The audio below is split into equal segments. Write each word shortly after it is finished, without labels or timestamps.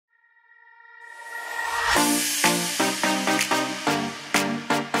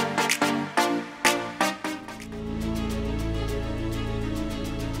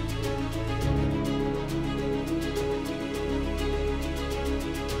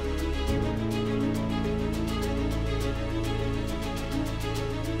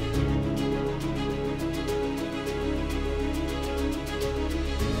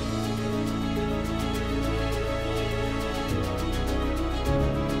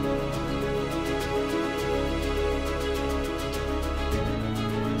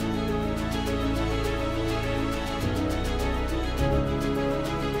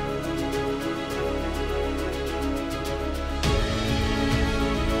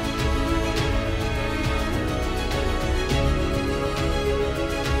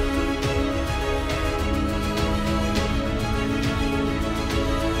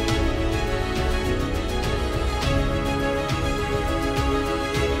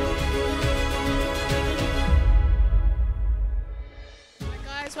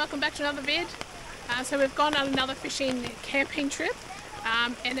back to another vid. So we've gone on another fishing camping trip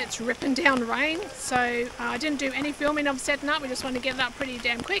and it's ripping down rain, so I didn't do any filming of setting up, we just wanted to get it up pretty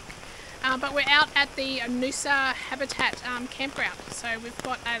damn quick. But we're out at the Noosa Habitat campground, so we've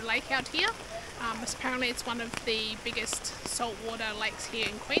got a lake out here. Apparently it's one of the biggest saltwater lakes here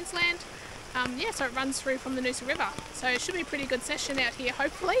in Queensland. Yeah, so it runs through from the Noosa River, so it should be a pretty good session out here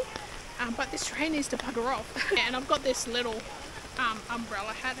hopefully. But this rain needs to bugger off. And I've got this little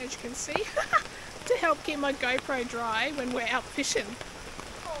umbrella hat, as you can see, to help keep my GoPro dry when we're out fishing.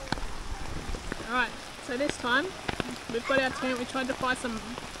 Alright, so this time we've got our tent. We tried to find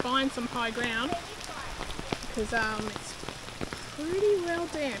some high ground because it's pretty well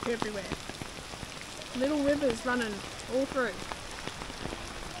damp everywhere. Little rivers running all through.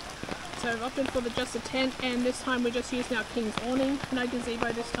 So I've opted for just a tent, and this time we're just using our King's awning. No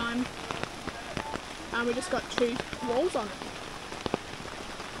gazebo this time. We just got 2 walls on it.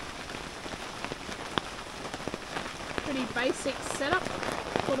 Pretty basic setup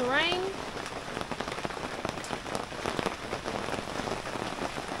for the rain.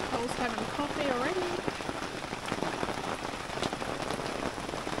 Cole's having coffee already.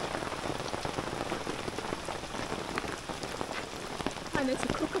 And there's a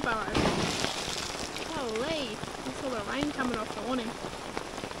kookaburra. Holy, there's all the rain coming off the awning.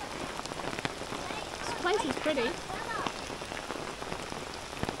 This place is pretty.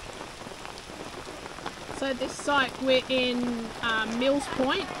 So this site, we're in Mills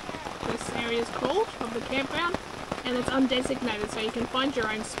Point, this area is called, of the campground, and it's undesignated, so you can find your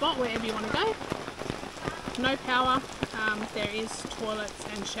own spot wherever you want to go. No power, there is toilets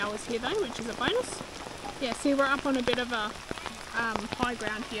and showers here though, which is a bonus. Yeah, see, we're up on a bit of a high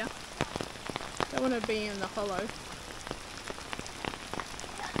ground here. Don't want to be in the hollow.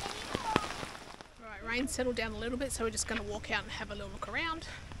 Right, rain settled down a little bit, so we're just going to walk out and have a little look around.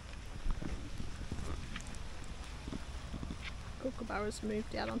 Kookaburras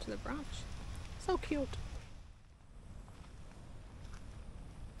moved out onto the branch. So cute.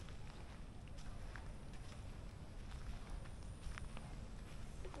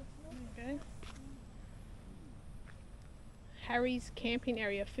 There we go. Harry's camping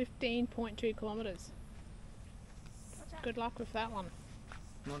area, 15.2 kilometres. Good luck with that one.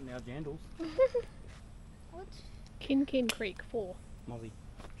 Not in our jandals. What? Kin Creek 4. Mozzie.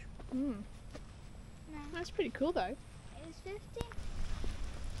 No. That's pretty cool though. It's 15.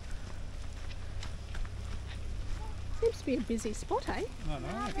 Seems to be a busy spot, eh? Oh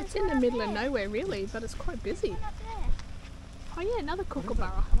no. It's in the middle of nowhere really, but it's quite busy. Up there. Oh yeah, another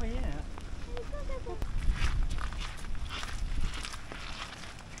kookaburra. Oh yeah.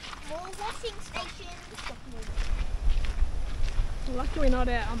 More washing stations. Lucky we're not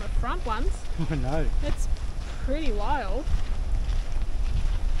out on the front ones. Oh no. It's pretty wild.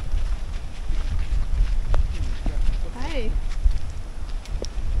 Hey.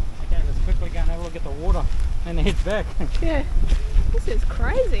 Okay, let's quickly go and have a look at the water and head back. Yeah, this is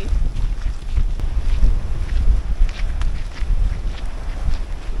crazy.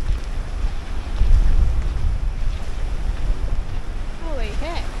 Holy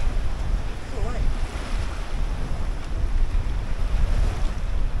heck.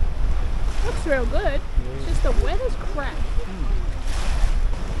 Looks real good. Yeah. It's just the weather's crap.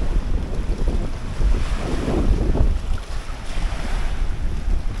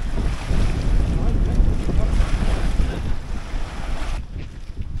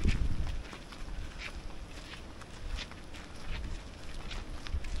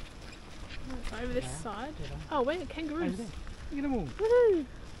 Over this side. Oh wait, kangaroos. Look at them all. Woohoo!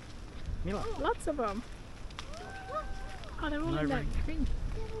 Mila. Lots of them. Oh, they're all No in that ring. thing.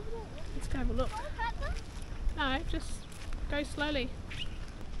 Let's go have a look. No, just go slowly.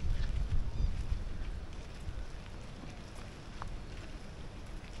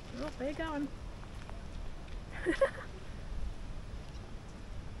 Oh, they're going.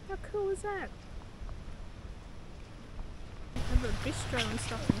 How cool is that? Have a bistro and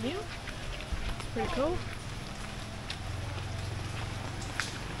stuff in here. It's pretty cool.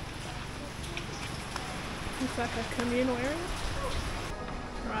 Looks like a communal area.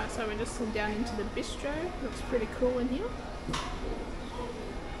 Right, so we're just down into the bistro. Looks pretty cool in here.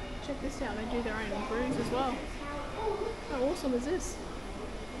 Check this out, they do their own brews as well. How awesome is this?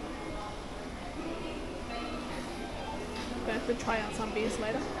 I'm going to have to try out some beers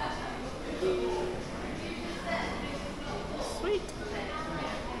later. Sweet.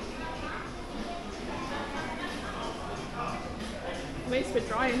 At least we're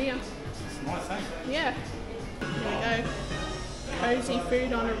dry in here. It's nice, eh? Yeah. There we go. Cozy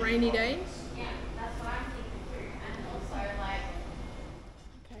food on a rainy day.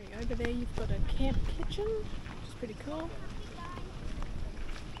 Okay, Over there you've got a camp kitchen, which is pretty cool.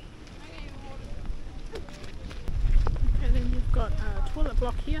 And then you've got a toilet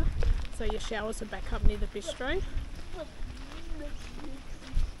block here, so your showers are back up near the bistro.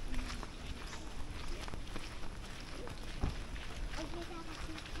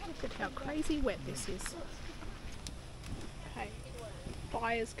 Look at how crazy wet this is. Okay,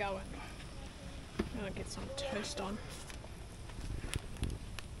 fire's going. I'm gonna get some toast on.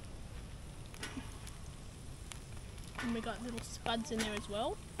 And we got little spuds in there as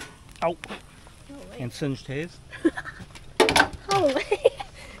well. Oh, Holy. and singed hairs. Holy.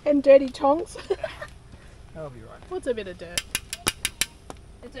 And dirty tongs. That'll be right. What's a bit of dirt?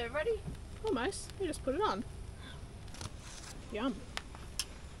 Is it ready? Almost. You just put it on. Yum.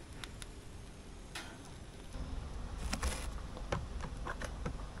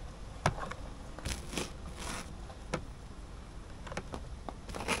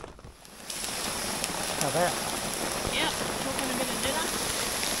 How's that? Yeah, cooking a bit of dinner.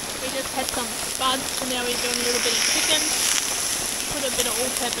 We just had some spuds and now we're doing a little bit of chicken. Put a bit of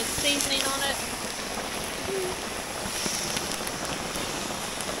all-purpose seasoning on it.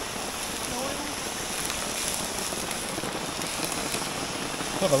 Oil.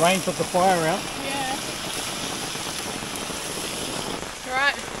 Well, the rain took the fire out. Yeah.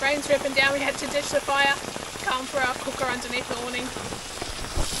 Alright, rain's ripping down. We had to ditch the fire. Come for our cooker underneath the awning.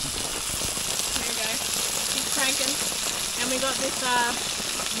 There we go. Keep cranking. And we got this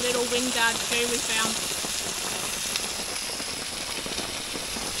little wing guard too we found.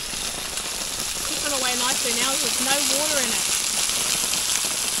 Cooking away nicely now with no water in it.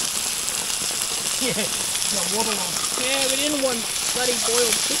 Yeah, got water on. Yeah, we didn't want bloody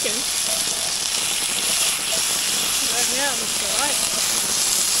boiled chicken. But now it looks alright.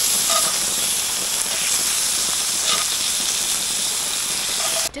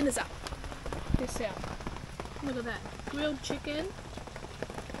 Dinner's up. This out. Look at that. Grilled chicken,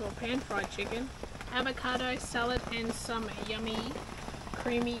 or pan-fried chicken, avocado, salad, and some yummy,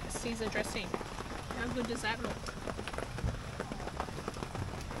 creamy Caesar dressing. How good does that look?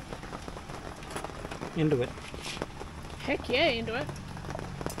 Into it. Heck yeah, into it.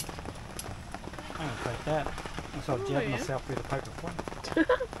 I'm gonna take that. So I'll jab yeah. myself through the paper plate.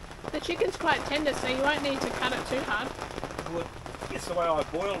 The chicken's quite tender, so you won't need to cut it too hard. Well, it's the way I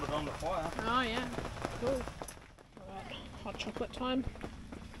boiled it on the fire. Oh yeah, cool. Alright, hot chocolate time.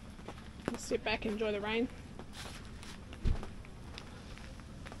 Let's sit back and enjoy the rain.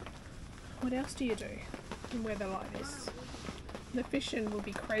 What else do you do in weather like this? The fishing will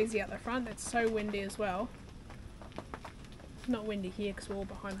be crazy out the front. It's so windy as well. Not windy here because we're all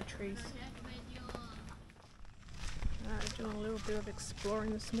behind the trees. Alright, doing a little bit of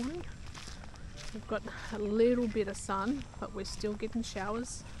exploring this morning. We've got a little bit of sun, but we're still getting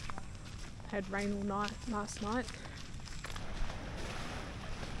showers. Had rain all night last night.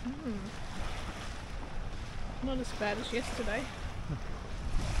 Not as bad as yesterday.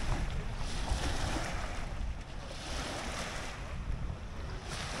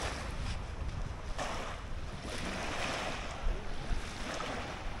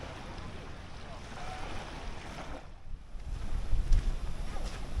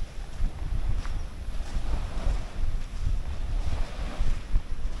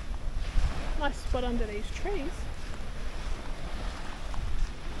 Nice spot under these trees.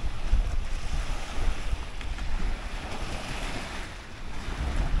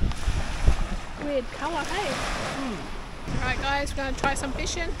 Weird colour, hey? Alright guys, we're going to try some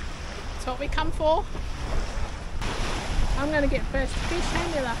fishing. That's what we come for. I'm going to get first fish,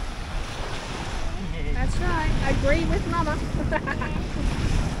 hey Miller? That's right, I agree with Mama.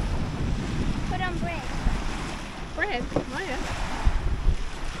 Put on bread. Bread? Oh yeah.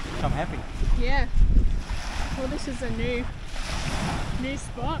 I'm happy. Yeah. Well, this is a new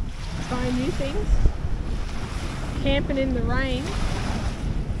spot. Trying new things. Camping in the rain.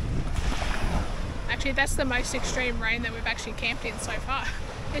 Actually, that's the most extreme rain that we've actually camped in so far.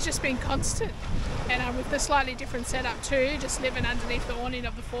 It's just been constant. And with the slightly different setup too, just living underneath the awning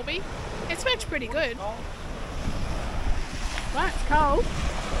of the 4B, it's worked pretty good. Right, it's cold.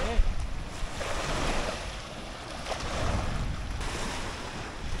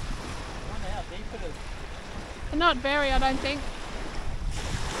 Not very, I don't think.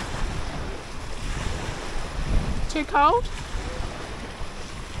 Too cold?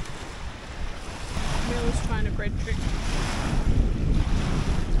 Milla's trying a bread trick.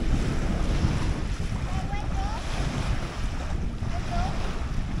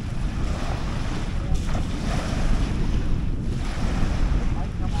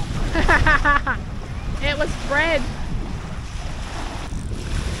 It was bread.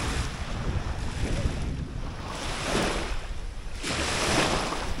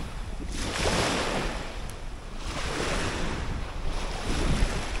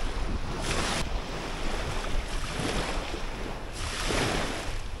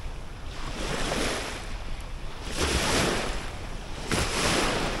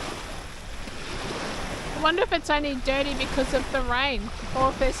 wonder if it's only dirty because of the rain or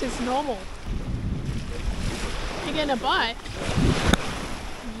if this is normal. You're gonna bite?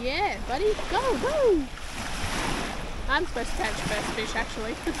 Yeah, buddy, go, go! I'm supposed to catch first fish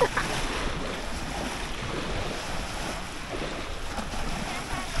actually.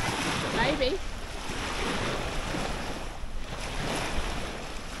 Maybe.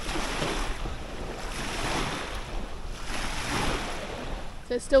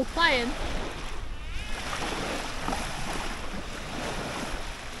 They're still playing.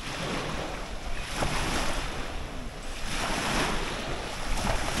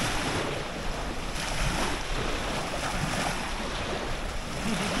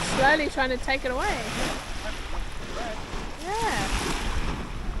 Slowly trying to take it away. Yeah.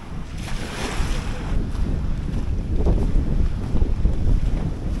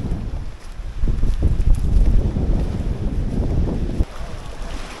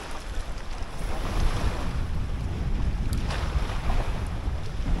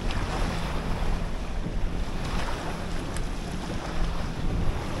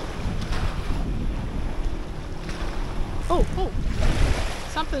 Oh, oh.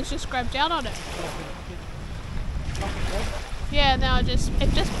 Something's just grabbed out on it. Yeah, no, it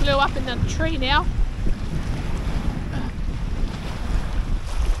just blew up in the tree now.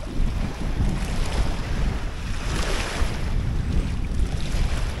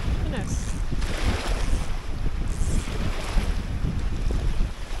 Goodness.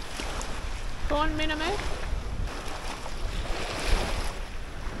 Go on, Minamo.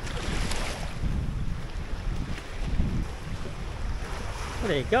 What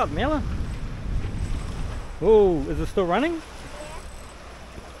do you got, Mela? Oh, is it still running? Yeah.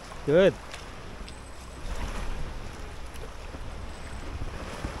 Good.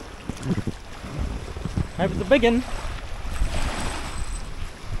 Hope it's a big one.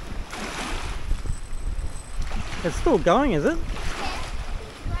 It's still going, is it? Yeah.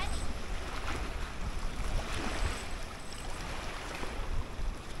 It's running.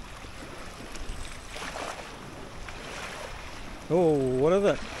 Oh, what is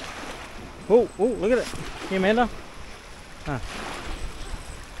it? Oh, oh, look at it. Here, Amanda. Ah.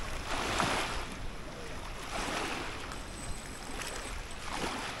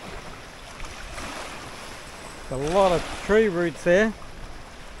 A lot of tree roots there.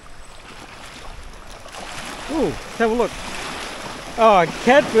 Ooh, let's have a look. Oh, a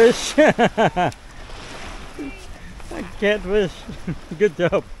catfish. A catfish. Good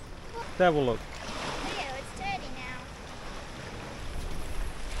job. Let's have a look. Ew, it's dirty now.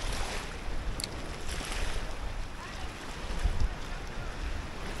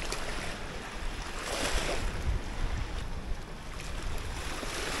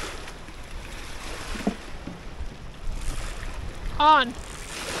 On.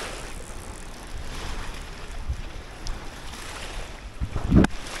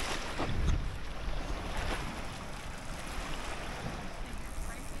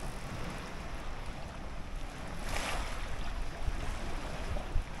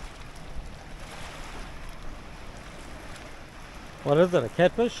 What is it, a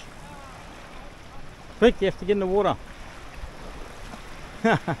catfish? Quick, you have to get in the water.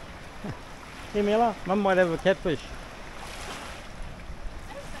 Hey Mela, Mum might have a catfish.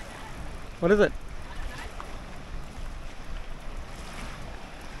 What is it?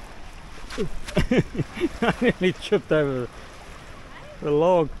 I nearly tripped over the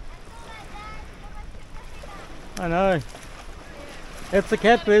log. I know. It's a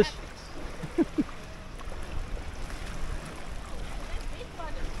catfish.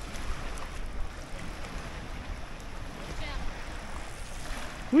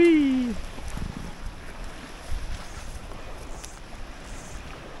 Whee!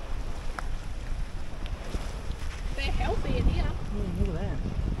 They're healthy in here. Look at that.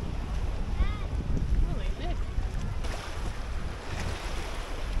 Holy heck.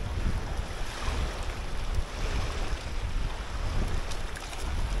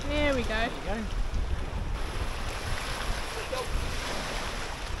 There we go. There you go.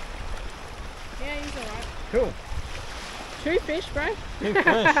 Yeah, he's alright. Cool. 2 fish, bro. Big fish.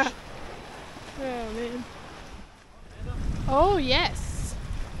 Oh man. Oh yes.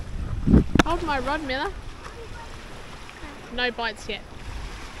 Hold my rod, Miller. No bites yet.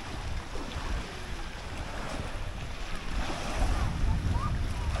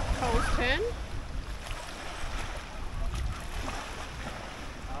 Cole's turn.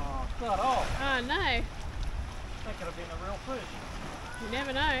 Oh, start off. Oh no. That could have been a real fish. You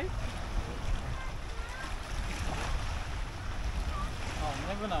never know. Oh,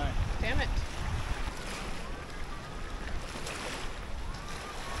 never know. Damn it.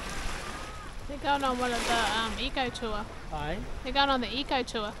 They're going on one of the eco tour. Aye? They're going on the eco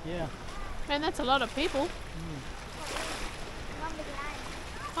tour. Yeah. Man, that's a lot of people.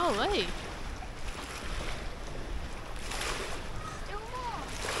 Holy. Still more.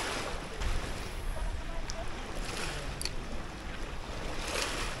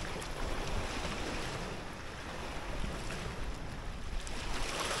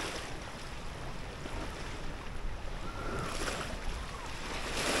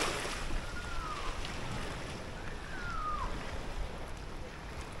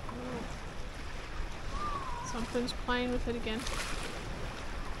 Something's playing with it again.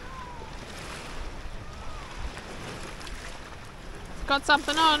 It's got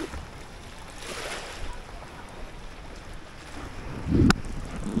something on.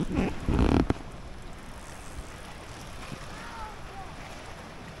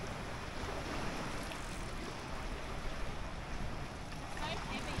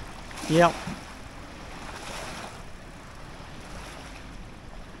 Yep.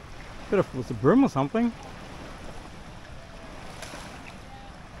 Could have was a broom or something.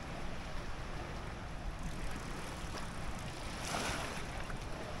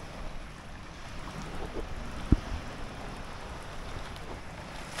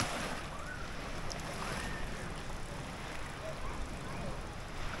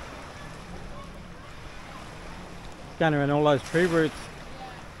 Going around all those tree roots.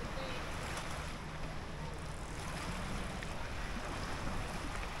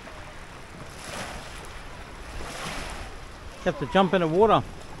 You have to jump in the water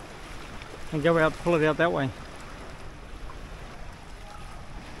and go out, pull it out that way.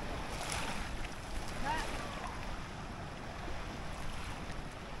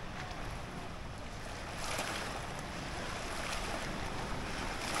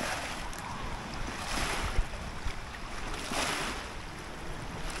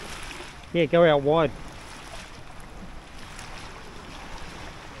 Yeah, go out wide.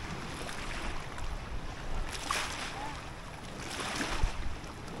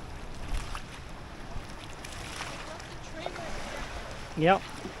 Yep.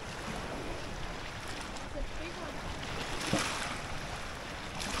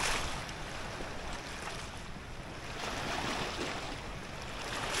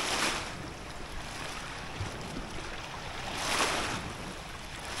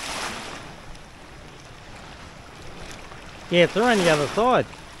 Yeah, it's around the other side.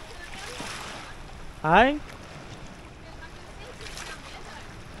 Hey?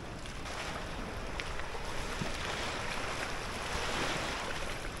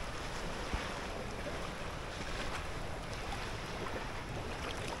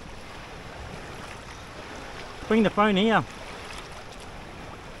 Bring the phone here.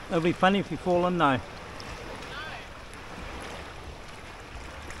 It'll be funny if you fall in though.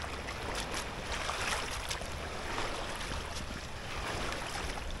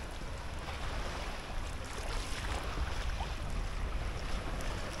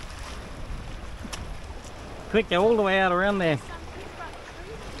 Quick, go all the way out around there.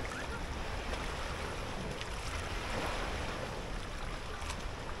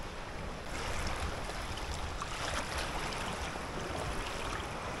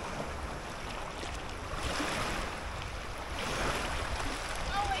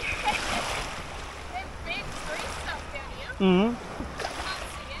 Mm-hmm.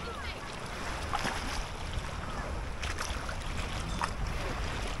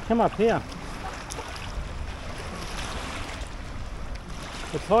 Come up here.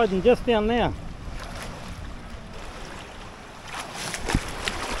 It's hiding just down there. I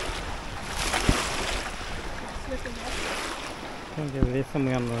think there's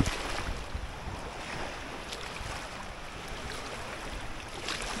somewhere on the... It's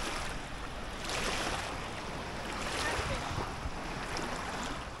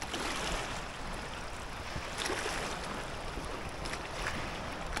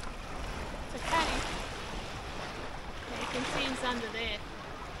a caddy. Yeah, you can see he's under there.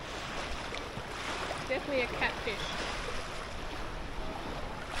 Definitely a catfish.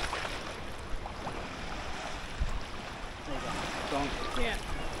 Yeah.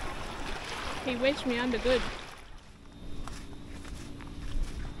 He wedged me under good.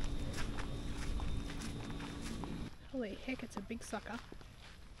 Holy heck, it's a big sucker.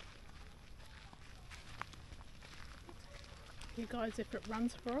 You guys, if it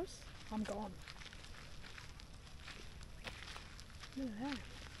runs for us, I'm gone. Look at that.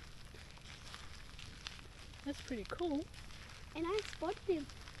 That's pretty cool. And I spotted him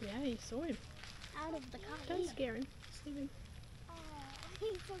Yeah, you saw him. out of the car. Don't scare him. Just leave him. Oh,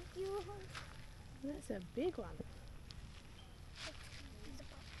 he's so cute. That's a big one.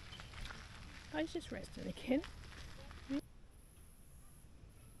 Oh, he's just resting again.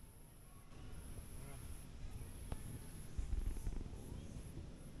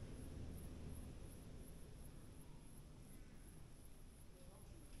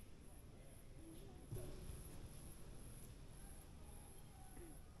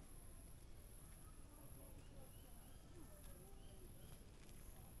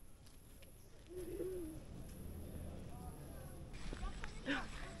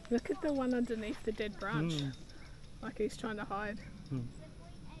 Look at the one underneath the dead branch. Like he's trying to hide.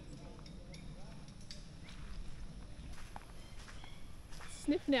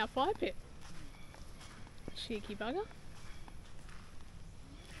 Sniffing our fire pit. Cheeky bugger.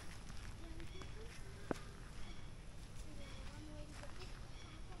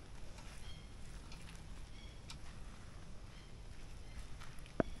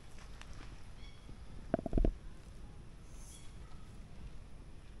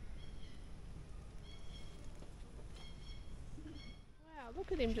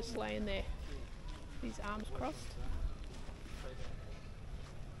 Look at him just laying there, his arms crossed.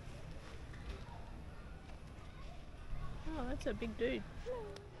 Oh, that's a big dude.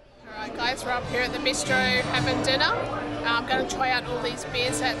 Alright guys, we're up here at the bistro having dinner. I'm going to try out all these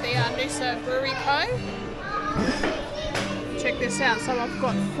beers at the Noosa Brewery Co. Check this out, so I've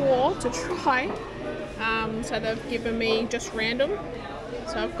got 4 to try. So they've given me just random.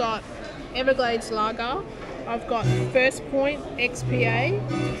 So I've got Everglades Lager. I've got First Point XPA,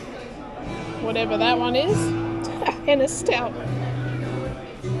 whatever that one is, and a stout.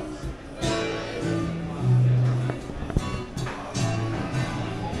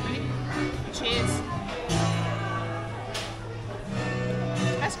 Cheers.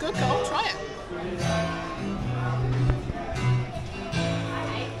 That's good, I'll try it.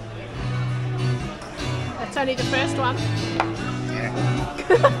 That's only the first one.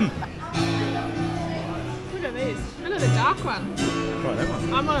 Look at the dark one. Try that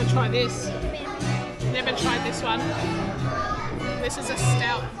one. I'm going to try this. Never tried this one. This is a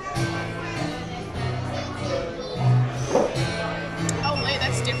stout. Oh wait,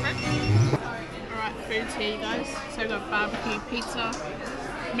 that's different. Alright, food's here you guys. So we've got barbecue, pizza,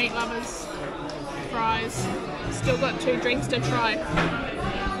 meat lovers, fries. Still got 2 drinks to try.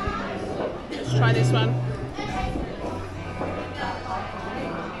 Let's try this one.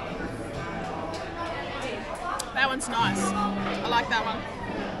 That one's nice. I like that one.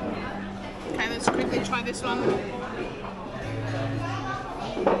 Okay, let's quickly try this one.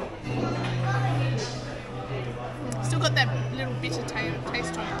 Still got that little bitter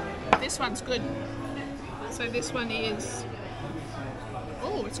taste to it. This one's good. So this one is...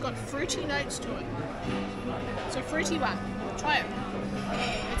 Oh, it's got fruity notes to it. It's a fruity one. Try it.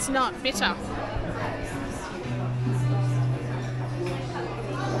 It's not bitter.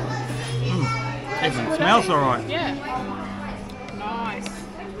 It smells alright. Yeah. Nice.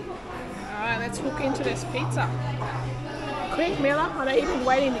 Alright, let's hook into this pizza. Quick, Miller. I know you've been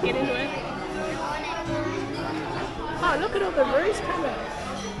waiting to get into it. Oh, look at all the roos coming.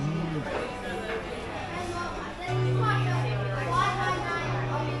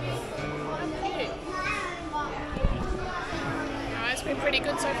 Alright, it's been pretty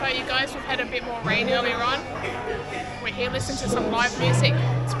good so far, you guys. We've had a bit more rain earlier on. We're here listening to some live music.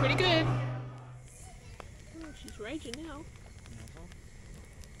 It's pretty good. She's raging now.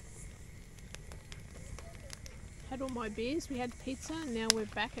 Had all my beers, we had pizza, and now we're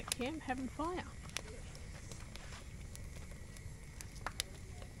back at camp having fire.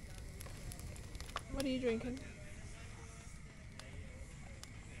 What are you drinking?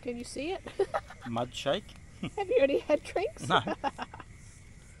 Can you see it? Mud shake. Have you already had drinks? No.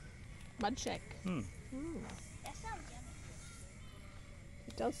 Mud shake. Mm. That sounds yummy.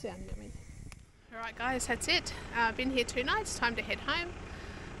 It does sound yummy. Alright guys, that's it. I've been here 2 nights, time to head home.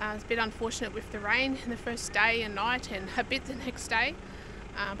 It's a bit unfortunate with the rain in the first day and night and a bit the next day.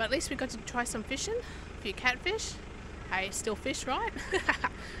 But at least we got to try some fishing, a few catfish. Hey, still fish, right?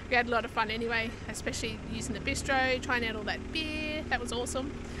 We had a lot of fun anyway, especially using the bistro, trying out all that beer. That was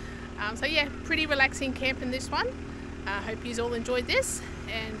awesome. So yeah, pretty relaxing camp in this one. I hope you all enjoyed this,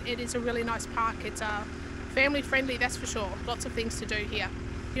 and it is a really nice park. It's family friendly, that's for sure. Lots of things to do here.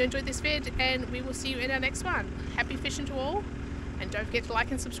 If you enjoyed this vid, and we will see you in our next one. Happy fishing to all, and don't forget to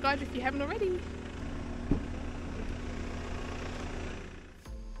like and subscribe if you haven't already.